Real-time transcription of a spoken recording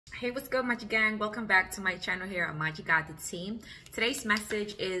Hey, what's good, Maji gang? Welcome back to my channel here on Maji the Team. Today's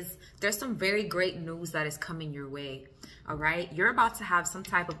message is there's some very great news that is coming your way. All right, you're about to have some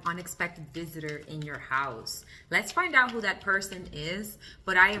type of unexpected visitor in your house. Let's find out who that person is,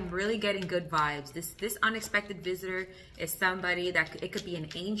 but I am really getting good vibes. This unexpected visitor is somebody that it could be an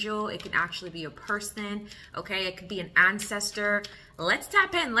angel, it can actually be a person, okay? It could be an ancestor. Let's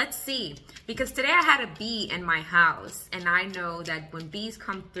tap in, let's see. Because today I had a bee in my house, and I know that when bees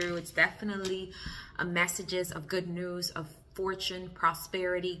come through, it's definitely messages of good news, of fortune,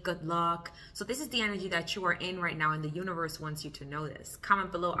 prosperity, good luck. So this is the energy that you are in right now, and the universe wants you to know this.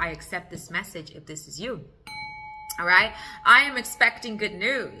 Comment below, I accept this message if this is you. All right, I am expecting good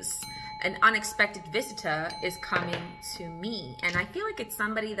news. An unexpected visitor is coming to me, and I feel like it's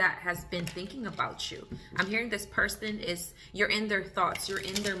somebody that has been thinking about you. I'm hearing this person is, you're in their thoughts, you're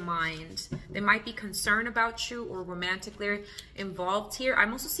in their mind. They might be concerned about you or romantically involved here.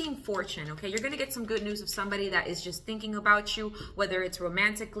 I'm also seeing fortune, okay? You're gonna get some good news of somebody that is just thinking about you, whether it's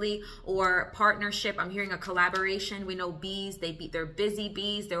romantically or partnership. I'm hearing a collaboration. We know bees, they're busy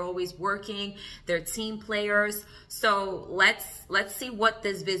bees, they're always working, they're team players. So let's see what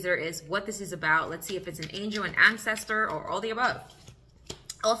this visitor is, what this is about. Let's see if it's an angel, an ancestor, or all the above.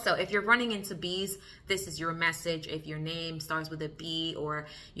 Also, if you're running into bees, this is your message. If your name starts with a B, or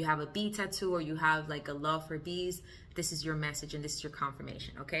you have a bee tattoo, or you have like a love for bees, this is your message and this is your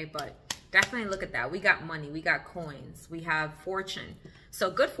confirmation, okay? But definitely look at that. We got money, we got coins, we have fortune.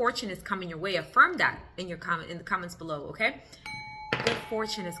 So good fortune is coming your way. Affirm that in the comments below, okay? Good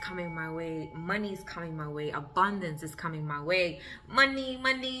fortune is coming my way. Money is coming my way. Abundance is coming my way. Money,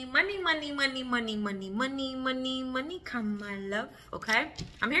 money, money, money, money, money, money, money, money, money, come, my love. Okay?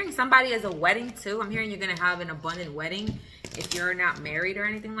 I'm hearing somebody has a wedding too. I'm hearing you're going to have an abundant wedding if you're not married or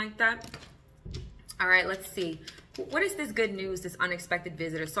anything like that. All right, let's see. What is this good news, this unexpected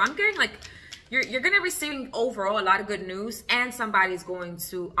visitor? So I'm getting like, you're going to receive overall a lot of good news, and somebody's going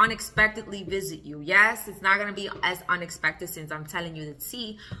to unexpectedly visit you. Yes, it's not going to be as unexpected since I'm telling you the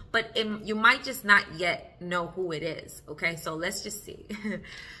tea, but you might just not yet know who it is. Okay, so let's just see.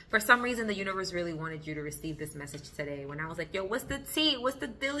 For some reason, the universe really wanted you to receive this message today. When I was like, yo, what's the tea? What's the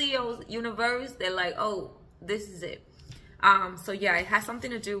dealio, universe? They're like, oh, this is it. So yeah, it has something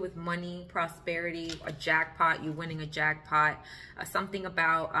to do with money, prosperity, a jackpot, you winning a jackpot, something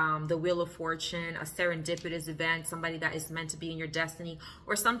about the Wheel of Fortune, a serendipitous event, somebody that is meant to be in your destiny,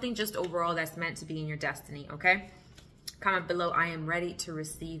 or something just overall that's meant to be in your destiny, okay? Comment below, I am ready to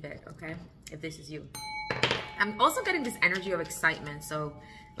receive it, okay? If this is you. I'm also getting this energy of excitement, so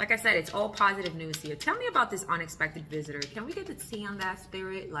like I said, it's all positive news here. Tell me about this unexpected visitor. Can we get the tea on that,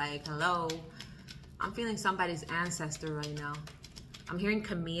 spirit? Like, hello? I'm feeling somebody's ancestor right now. I'm hearing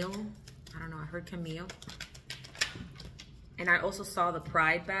Camille. I don't know, I heard Camille. And I also saw the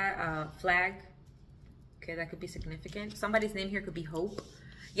pride flag. Okay, that could be significant. Somebody's name here could be Hope.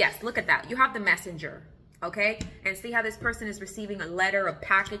 Yes, look at that. You have the messenger, okay? And see how this person is receiving a letter, a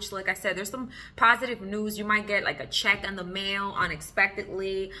package. So like I said, there's some positive news. You might get like a check in the mail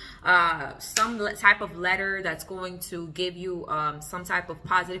unexpectedly, some type of letter that's going to give you some type of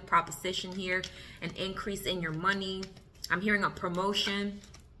positive proposition here, an increase in your money. I'm hearing a promotion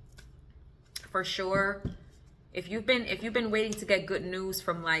for sure. If you've been waiting to get good news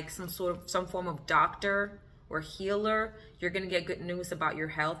from like some form of doctor or healer, you're gonna get good news about your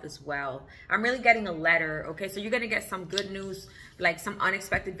health as well. I'm really getting a letter, okay? So you're gonna get some good news, like some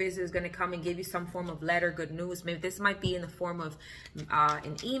unexpected visitor is gonna come and give you some form of letter, good news. Maybe this might be in the form of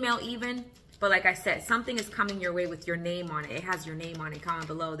an email even. But like I said, something is coming your way with your name on it. It has your name on it. Comment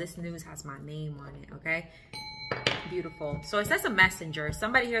below. This news has my name on it, okay? Beautiful. So it says a messenger.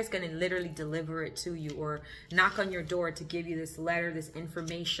 Somebody here is going to literally deliver it to you or knock on your door to give you this letter, this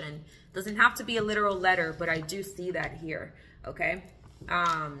information. Doesn't have to be a literal letter, but I do see that here, okay?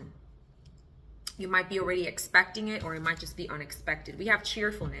 You might be already expecting it, or it might just be unexpected. We have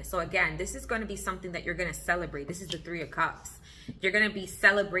cheerfulness. So again, this is going to be something that you're going to celebrate. This is the 3 of Cups. You're going to be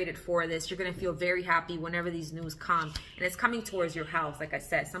celebrated for this. You're going to feel very happy whenever these news come. And it's coming towards your house. Like I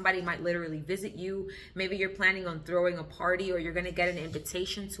said, somebody might literally visit you. Maybe you're planning on throwing a party, or you're going to get an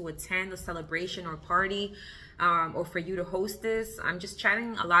invitation to attend a celebration or party, or for you to host this. I'm just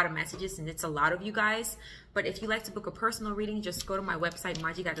chatting a lot of messages, and it's a lot of you guys. But if you like to book a personal reading, just go to my website,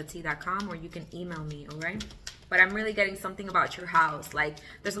 majigotthetea.com, or you can email me, all right? But I'm really getting something about your house. Like,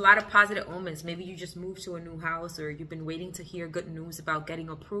 there's a lot of positive omens. Maybe you just moved to a new house, or you've been waiting to hear good news about getting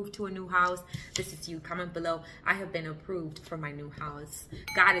approved to a new house. This is you. Comment below. I have been approved for my new house.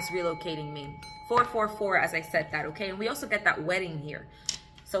 God is relocating me. 444, as I said that, okay? And we also get that wedding here.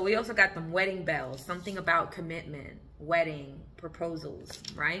 So we also got them wedding bells, something about commitment, wedding, proposals,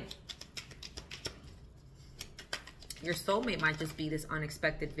 right? Your soulmate might just be this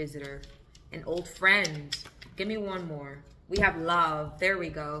unexpected visitor, an old friend. Give me one more. We have love. There we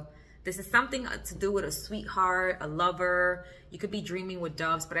go. This is something to do with a sweetheart, a lover. You could be dreaming with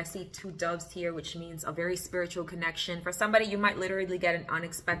doves, but I see 2 doves here, which means a very spiritual connection. For somebody, you might literally get an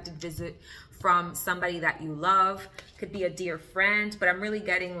unexpected visit from somebody that you love. Could be a dear friend, but I'm really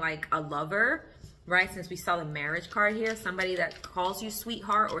getting like a lover, right? Since we saw the marriage card here, somebody that calls you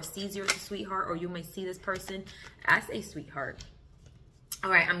sweetheart or sees you as a sweetheart, or you may see this person as a sweetheart. All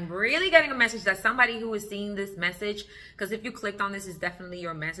right, I'm really getting a message that somebody who is seeing this message, because if you clicked on this, is definitely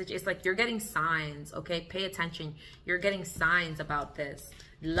your message. It's like you're getting signs, okay? Pay attention. You're getting signs about this.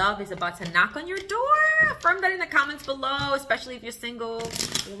 Love is about to knock on your door. Affirm that in the comments below, especially if you're single,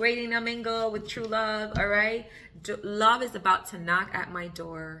 waiting to mingle with true love, all right? Love is about to knock at my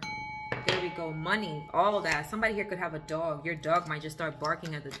door. There we go. Money, all that. Somebody here could have a dog. Your dog might just start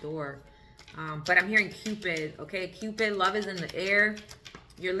barking at the door. But I'm hearing Cupid, okay? Cupid, love is in the air.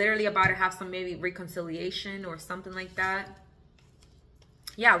 You're literally about to have some maybe reconciliation or something like that.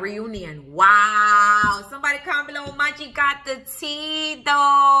 Yeah, reunion. Wow. Somebody comment below. Maji got the tea,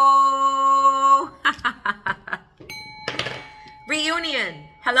 though. Reunion.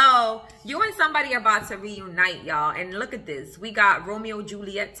 Hello. You and somebody are about to reunite, y'all. And look at this. We got Romeo,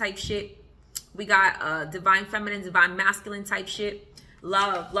 Juliet type shit. We got divine feminine, divine masculine type shit.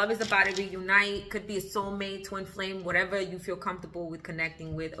 Love is about to reunite. Could be a soulmate, twin flame, whatever you feel comfortable with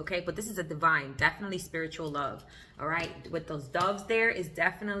connecting with, okay? But this is a divine, definitely spiritual love, all right? With those doves there is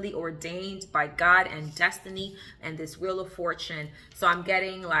definitely ordained by God and destiny and this wheel of fortune. So I'm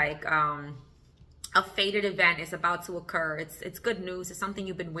getting like a fated event is about to occur. It's good news. It's something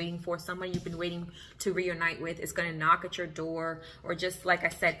you've been waiting for, someone you've been waiting to reunite with. It's going to knock at your door, or just like I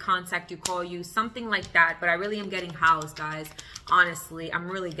said, contact you, call you, something like that. But I really am getting housed, guys. Honestly,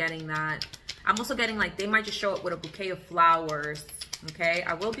 I'm really getting that. I'm also getting like they might just show up with a bouquet of flowers, okay?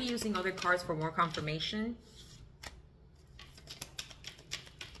 I will be using other cards for more confirmation.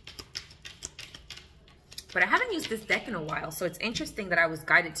 But I haven't used this deck in a while, so it's interesting that I was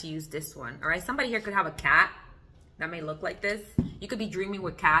guided to use this one, all right? Somebody here could have a cat that may look like this. You could be dreaming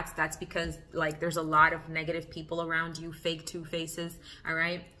with cats. That's because, like, there's a lot of negative people around you, fake two-faces, all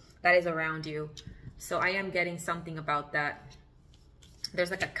right? That is around you. So I am getting something about that.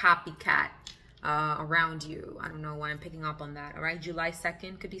 There's like a copycat around you. I don't know why I'm picking up on that, all right? July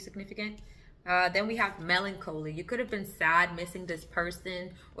 2nd could be significant. Then we have melancholy. You could have been sad missing this person,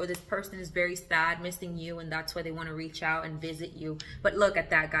 or this person is very sad missing you, and that's why they want to reach out and visit you. But look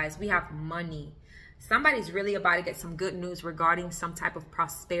at that, guys. We have money. Somebody's really about to get some good news regarding some type of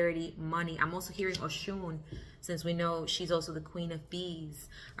prosperity, money. I'm also hearing Oshun, since we know she's also the queen of bees.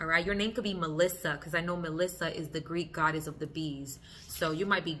 All right, your name could be Melissa, because I know Melissa is the Greek goddess of the bees. So you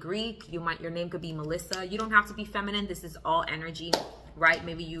might be Greek. Your name could be Melissa. You don't have to be feminine. This is all energy, right?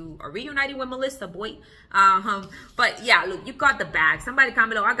 Maybe you are reuniting with Melissa, boy. But yeah, look, you got the bag. Somebody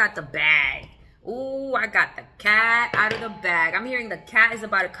comment below, I got the bag. Ooh, I got the cat out of the bag. I'm hearing the cat is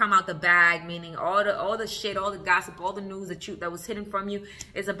about to come out the bag, meaning all the shit, all the gossip, all the news that was hidden from you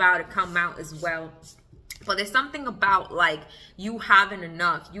is about to come out as well. But there's something about like you having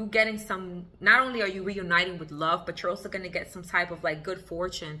enough, you getting some, not only are you reuniting with love, but you're also going to get some type of like good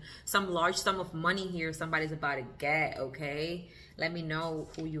fortune, some large sum of money here somebody's about to get, okay? Let me know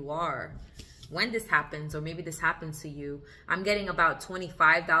who you are when this happens, or maybe this happens to you. I'm getting about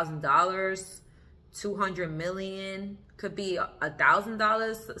 $25,000, 200 million, could be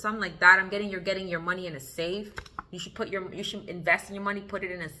 $1,000, something like that. You're getting your money in a safe. You should invest in your money, put it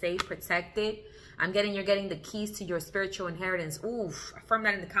in a safe, protect it. You're getting the keys to your spiritual inheritance. Oof, affirm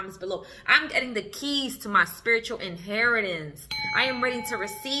that in the comments below. I'm getting the keys to my spiritual inheritance. I am ready to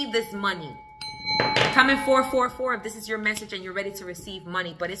receive this money. Comment 444 if this is your message and you're ready to receive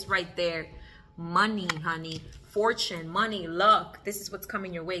money. But it's right there. Money, honey. Fortune, money, luck. This is what's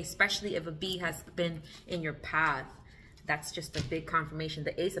coming your way, especially if a bee has been in your path. That's just a big confirmation.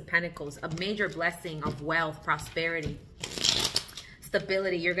 The Ace of Pentacles, a major blessing of wealth, prosperity,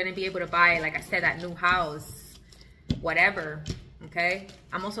 stability. You're going to be able to buy, like I said, that new house, whatever, okay?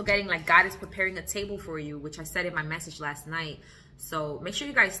 I'm also getting like God is preparing a table for you, which I said in my message last night. So make sure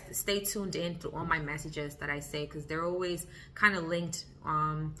you guys stay tuned in through all my messages that I say, because they're always kind of linked,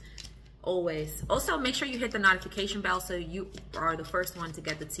 always. Also, make sure you hit the notification bell so you are the first one to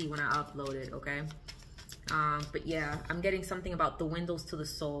get the tea when I upload it, okay? But yeah, I'm getting something about the windows to the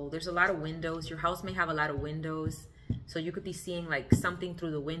soul. There's a lot of windows. Your house may have a lot of windows. So you could be seeing like something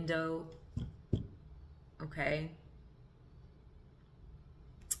through the window. Okay.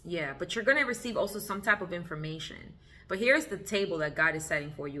 Yeah, but you're going to receive also some type of information. But here's the table that God is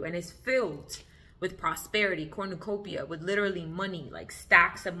setting for you, and it's filled with prosperity, cornucopia, with literally money, like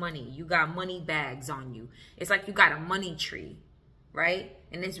stacks of money. You got money bags on you. It's like you got a money tree, right?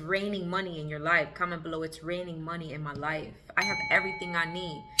 And it's raining money in your life. Comment below, it's raining money in my life. I have everything I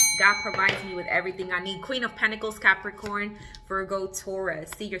need. God provides me with everything I need. Queen of Pentacles, Capricorn, Virgo,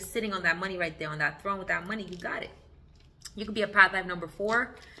 Taurus. See, you're sitting on that money right there, on that throne with that money. You got it. You could be a path life number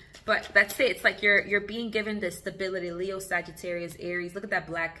 4, but that's it. It's like you're being given this stability. Leo, Sagittarius, Aries. Look at that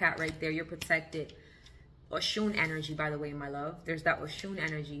black cat right there. You're protected. Oshun energy, by the way, my love. There's that Oshun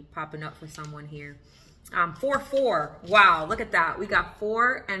energy popping up for someone here. 4-4. Wow, look at that. We got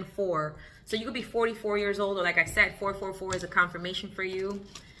 4 and 4. So you could be 44 years old, or like I said, 444 is a confirmation for you.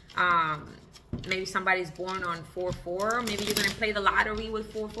 Maybe somebody's born on 4-4. Maybe you're going to play the lottery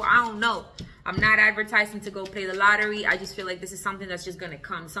with 4-4. I don't know. I'm not advertising to go play the lottery. I just feel like this is something that's just going to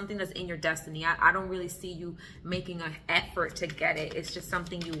come. Something that's in your destiny. I don't really see you making an effort to get it. It's just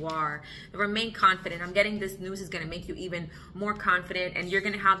something you are. Remain confident. I'm getting this news is going to make you even more confident, and you're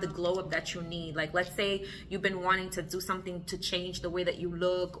going to have the glow up that you need. Like, let's say you've been wanting to do something to change the way that you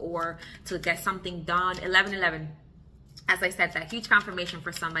look, or to get something done. 11-11. As I said, that huge confirmation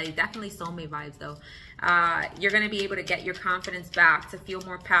for somebody. Definitely soulmate vibes, though. You're going to be able to get your confidence back, to feel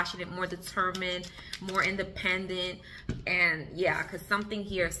more passionate, more determined, more independent. And yeah, because something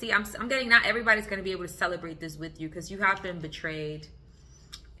here. See, I'm getting not everybody's going to be able to celebrate this with you, because you have been betrayed.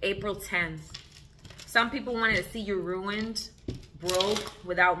 April 10th. Some people wanted to see you ruined, broke,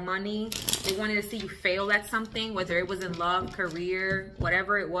 without money. They wanted to see you fail at something, whether it was in love, career,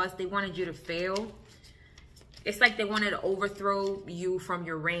 whatever it was. They wanted you to fail. It's like they wanted to overthrow you from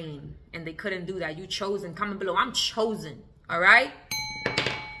your reign, and they couldn't do that. You chosen. Comment below. I'm chosen. All right?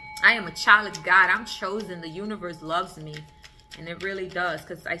 I am a child of God. I'm chosen. The universe loves me, and it really does,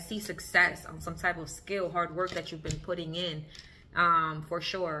 because I see success on some type of skill, hard work that you've been putting in, for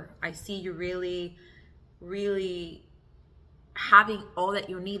sure. I see you really, really having all that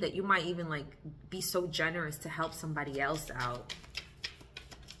you need, that you might even like be so generous to help somebody else out.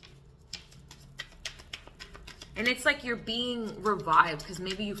 And it's like you're being revived, because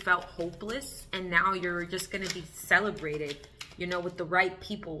maybe you felt hopeless, and now you're just going to be celebrated, you know, with the right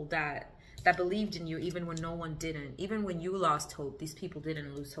people that believed in you, even when no one didn't. Even when you lost hope, these people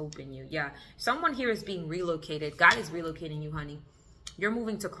didn't lose hope in you. Yeah, someone here is being relocated. God is relocating you, honey. You're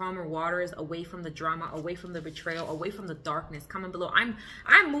moving to calmer waters, away from the drama, away from the betrayal, away from the darkness. Comment below. I'm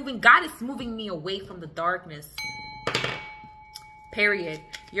moving. God is moving me away from the darkness. Period.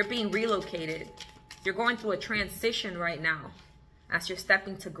 You're being relocated. You're going through a transition right now as you're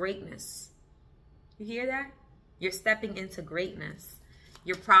stepping to greatness. You hear that? You're stepping into greatness.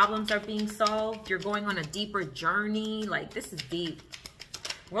 Your problems are being solved. You're going on a deeper journey. Like, this is deep.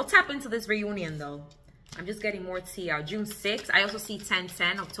 We'll tap into this reunion, though. I'm just getting more tea out. June 6th. I also see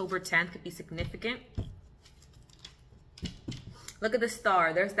 10-10. October 10th could be significant. Look at the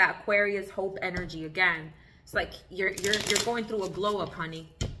star. There's that Aquarius hope energy again. It's like you're going through a glow up, honey.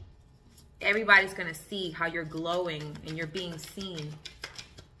 Everybody's going to see how you're glowing and you're being seen.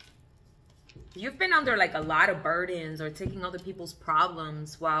 You've been under like a lot of burdens, or taking other people's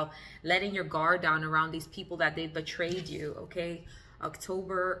problems while letting your guard down around these people that they betrayed you, okay?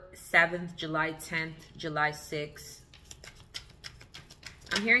 October 7th, July 10th, July 6th.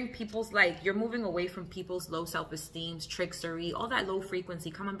 I'm hearing people's, like, you're moving away from people's low self-esteem, trickery, all that low frequency.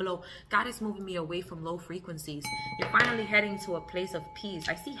 Comment below. God is moving me away from low frequencies. You're finally heading to a place of peace.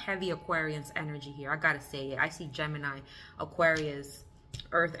 I see heavy Aquarius energy here. I gotta say it. I see Gemini, Aquarius,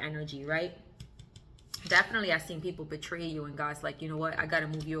 Earth energy, right? Definitely, I've seen people betray you, and God's like, you know what? I gotta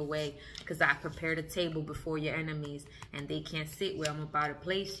move you away, because I prepared a table before your enemies, and they can't sit where I'm about to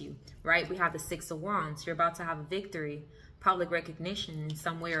place you, right? We have the 6 of Wands. You're about to have a victory. Public recognition in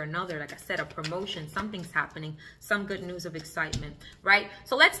some way or another. Like I said, a promotion, something's happening, some good news of excitement, right?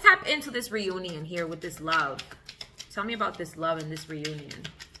 So let's tap into this reunion here with this love. Tell me about this love and this reunion.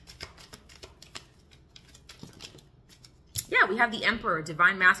 Yeah, we have the Emperor,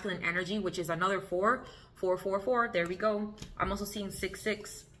 divine masculine energy, which is another 4, 4, 4, 4. There we go. I'm also seeing 6,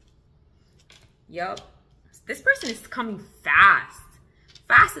 6. Yep. This person is coming fast,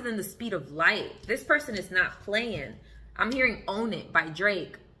 faster than the speed of light. This person is not playing. I'm hearing Own It by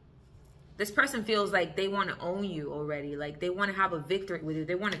Drake. This person feels like they want to own you already. Like they want to have a victory with you.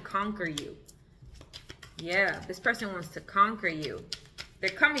 They want to conquer you. Yeah, this person wants to conquer you. They're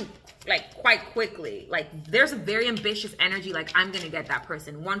coming like quite quickly. Like there's a very ambitious energy. Like I'm going to get that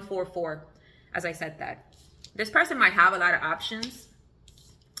person. 1, 4, 4. As I said that. This person might have a lot of options.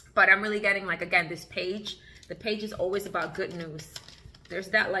 But I'm really getting like, again, this page. The page is always about good news. There's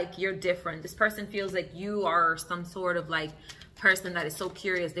that, like, you're different. This person feels like you are some sort of, like, person that is so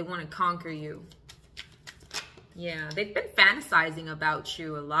curious. They want to conquer you. Yeah, they've been fantasizing about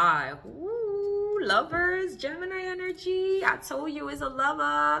you a lot. Ooh, lovers, Gemini energy. I told you it's a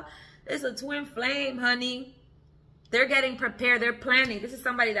lover. It's a twin flame, honey. They're getting prepared. They're planning. This is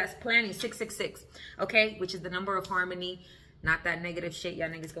somebody that's planning. 666, okay? Which is the number of harmony. Not that negative shit y'all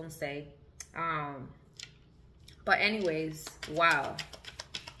niggas gonna say. But anyways, wow.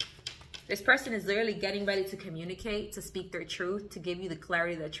 This person is literally getting ready to communicate, to speak their truth, to give you the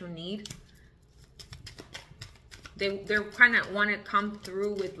clarity that you need. They're kind of want to come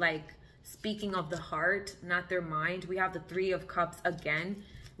through with, like, speaking of the heart, not their mind. We have the 3 of Cups again,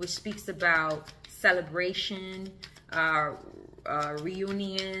 which speaks about celebration,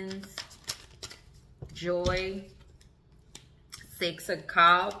 reunions, joy. 6 of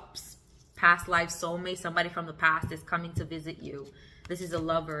Cups, past life soulmate. Somebody from the past is coming to visit you. This is a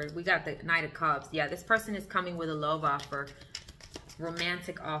lover. We got the Knight of Cups. Yeah, this person is coming with a love offer.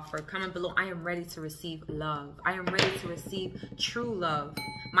 Romantic offer. Comment below. I am ready to receive love. I am ready to receive true love.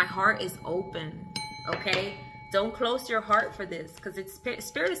 My heart is open. Okay? Don't close your heart for this, because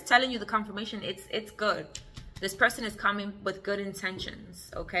Spirit is telling you the confirmation. It's good. This person is coming with good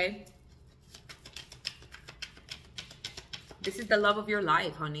intentions. Okay? This is the love of your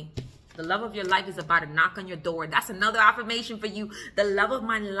life, honey. The love of your life is about to knock on your door. That's another affirmation for you. The love of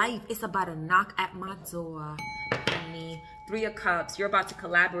my life is about to knock at my door, honey. 3 of Cups. You're about to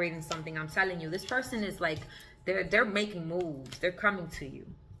collaborate in something. I'm telling you. This person is like, they're making moves. They're coming to you.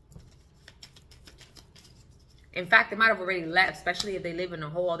 In fact, they might have already left, especially if they live in a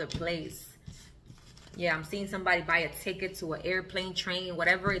whole other place. Yeah, I'm seeing somebody buy a ticket to an airplane, train,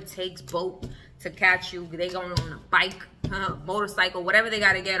 whatever it takes, boat to catch you. They going on a bike, motorcycle, whatever they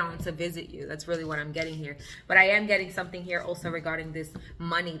got to get on to visit you. That's really what I'm getting here. But I am getting something here also regarding this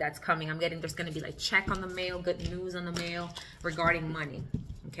money that's coming. I'm getting, there's going to be like check on the mail, good news on the mail regarding money.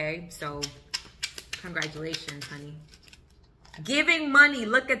 Okay, so congratulations, honey. Giving money,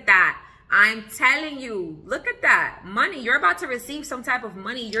 look at that. I'm telling you, look at that. Money, you're about to receive some type of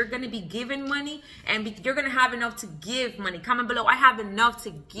money. You're going to be given money, and you're going to have enough to give money. Comment below, I have enough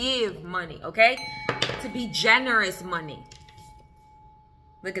to give money, okay? To be generous money.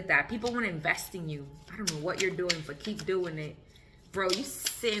 Look at that. People want to invest in you. I don't know what you're doing, but keep doing it. Bro, you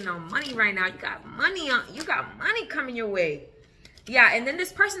sitting on money right now. You got money coming your way. Yeah, and then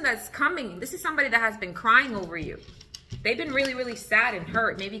this person that's coming, this is somebody that has been crying over you. They've been really, really sad and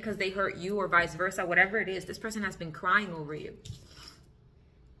hurt. Maybe because they hurt you or vice versa. Whatever it is, this person has been crying over you.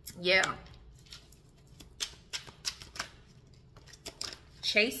 Yeah.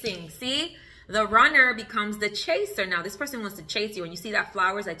 Chasing. See? The runner becomes the chaser. Now, this person wants to chase you. And you see that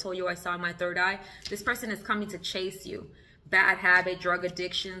flowers I told you I saw in my third eye? This person is coming to chase you. Bad habit, drug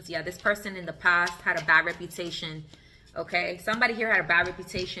addictions. Yeah, this person in the past had a bad reputation. Okay? Somebody here had a bad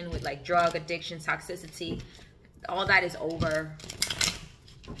reputation with like drug addiction, toxicity. All that is over.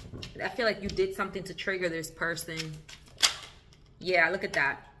 I feel like you did something to trigger this person. Yeah, look at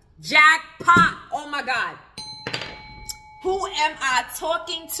that. Jackpot. Oh my God. Who am I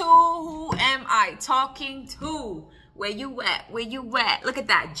talking to? Who am I talking to? Where you at? Where you at? Look at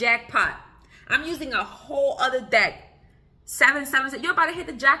that. Jackpot. I'm using a whole other deck. 777. You're about to hit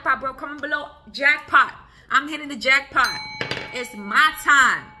the jackpot, bro. Comment below. Jackpot. I'm hitting the jackpot. It's my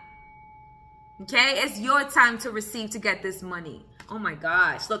time. Okay, it's your time to receive, to get this money. Oh my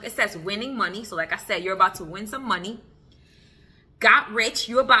gosh. Look, it says winning money. So like I said, you're about to win some money. Got rich.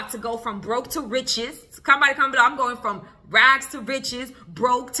 You're about to go from broke to riches. Somebody comment below. I'm going from rags to riches,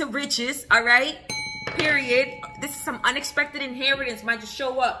 broke to riches. All right. Period. This is some unexpected inheritance. Might just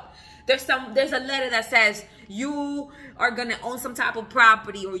show up. There's a letter that says you are going to own some type of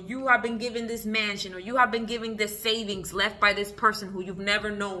property, or you have been given this mansion, or you have been given this savings left by this person who you've never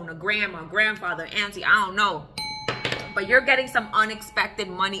known, a grandma, grandfather, auntie, I don't know. But you're getting some unexpected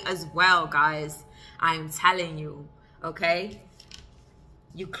money as well, guys. I am telling you, okay?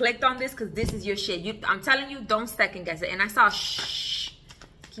 You clicked on this because this is your shit. I'm telling you, don't second guess it. And I saw shh.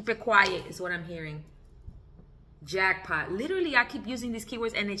 Keep it quiet is what I'm hearing. Jackpot. Literally, I keep using these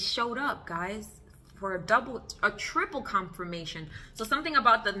keywords and it showed up, guys, for a triple confirmation. So something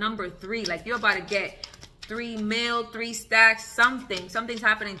about the number 3, like you're about to get 3 mil, 3 stacks, something's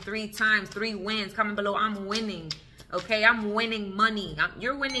happening 3 times, 3 wins. Comment below. I'm winning. Okay, I'm winning money.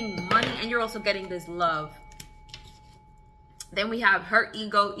 You're winning money, and you're also getting this love. Then we have hurt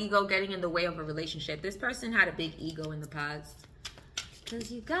ego getting in the way of a relationship. This person had a big ego in the past. Cause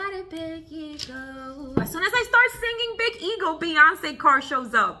you got a big ego. As soon as I start singing big ego, Beyonce card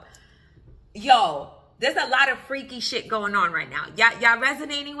shows up. Yo, There's a lot of freaky shit going on right now. Y'all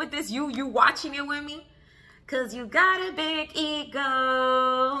resonating with this? You watching it with me? Cause you got a big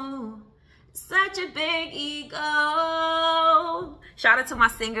ego. Such a big ego. Shout out to my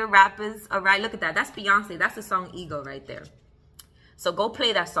singer rappers. All right, look at that. That's Beyonce. That's the song Ego right there. So go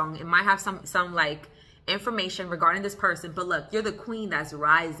play that song. It might have some like information regarding this person. But look, you're the queen that's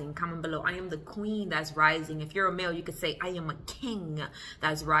rising. Comment below. I am the queen that's rising. If you're a male, you could say I am a king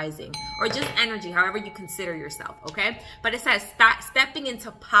that's rising. Or just energy, however you consider yourself, okay? But it says stepping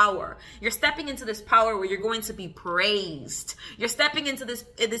into power. You're stepping into this power where you're going to be praised. You're stepping into this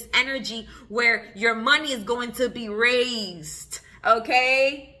energy where your money is going to be raised,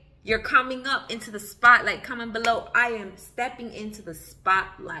 okay? You're coming up into the spotlight. Comment below. I am stepping into the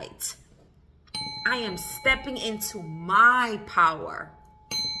spotlight. I am stepping into my power.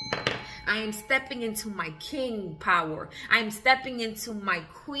 I am stepping into my king power. I am stepping into my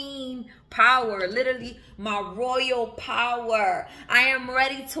queen power. Literally, my royal power. I am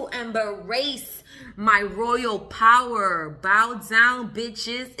ready to embrace my royal power. Bow down,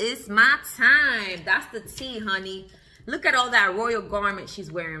 bitches. It's my time. That's the tea, honey. Look at all that royal garment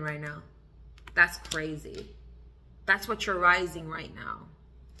she's wearing right now. That's crazy. That's what you're rising right now.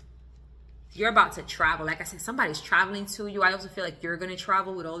 You're about to travel. Like I said, somebody's traveling to you. I also feel like you're going to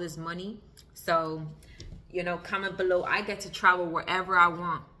travel with all this money. So, you know, comment below. I get to travel wherever I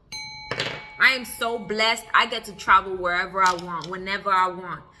want. I am so blessed. I get to travel wherever I want, whenever I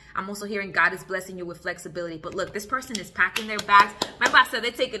want. I'm also hearing God is blessing you with flexibility. But look, this person is packing their bags. Remember I said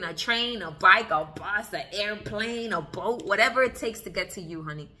they're taking a train, a bike, a bus, an airplane, a boat, whatever it takes to get to you,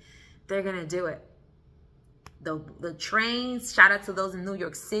 honey. They're going to do it. The trains, shout out to those in New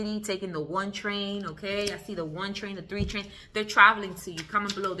York City taking the 1 train, okay? I see the 1 train, the 3 train. They're traveling to you.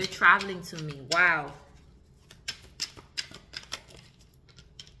 Comment below. They're traveling to me. Wow.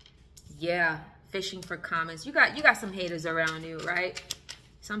 Yeah, fishing for comments. You got some haters around you, right?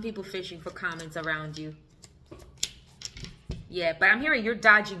 Some people fishing for comments around you. Yeah, but I'm hearing you're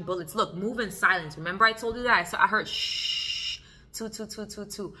dodging bullets. Look, move in silence. Remember I told you that? I heard shh. 2, 2, 2, 2,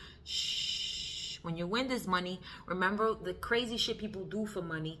 2. Shh. When you win this money, remember the crazy shit people do for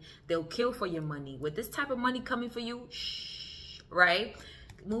money. They'll kill for your money. With this type of money coming for you, shh, right?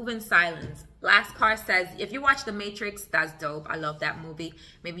 Move in silence. Last card says, if you watch The Matrix, that's dope. I love that movie.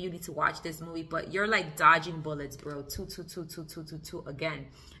 Maybe you need to watch this movie, but you're like dodging bullets, bro. 2, 2, 2, 2, 2, 2, 2 again.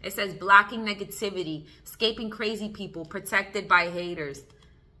 It says blocking negativity, escaping crazy people, protected by haters.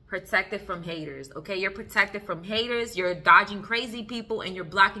 Protected from haters, okay? You're protected from haters. You're dodging crazy people, and you're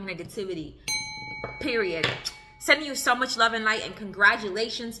blocking negativity. Period. Sending you so much love and light, and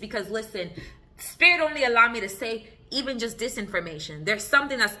congratulations, because listen, Spirit only allowed me to say even just disinformation. There's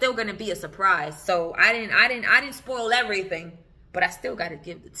something that's still gonna be a surprise. So I didn't spoil everything, but I still gotta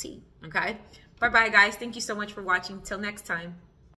give the tea. Okay. Bye bye guys. Thank you so much for watching. Till next time.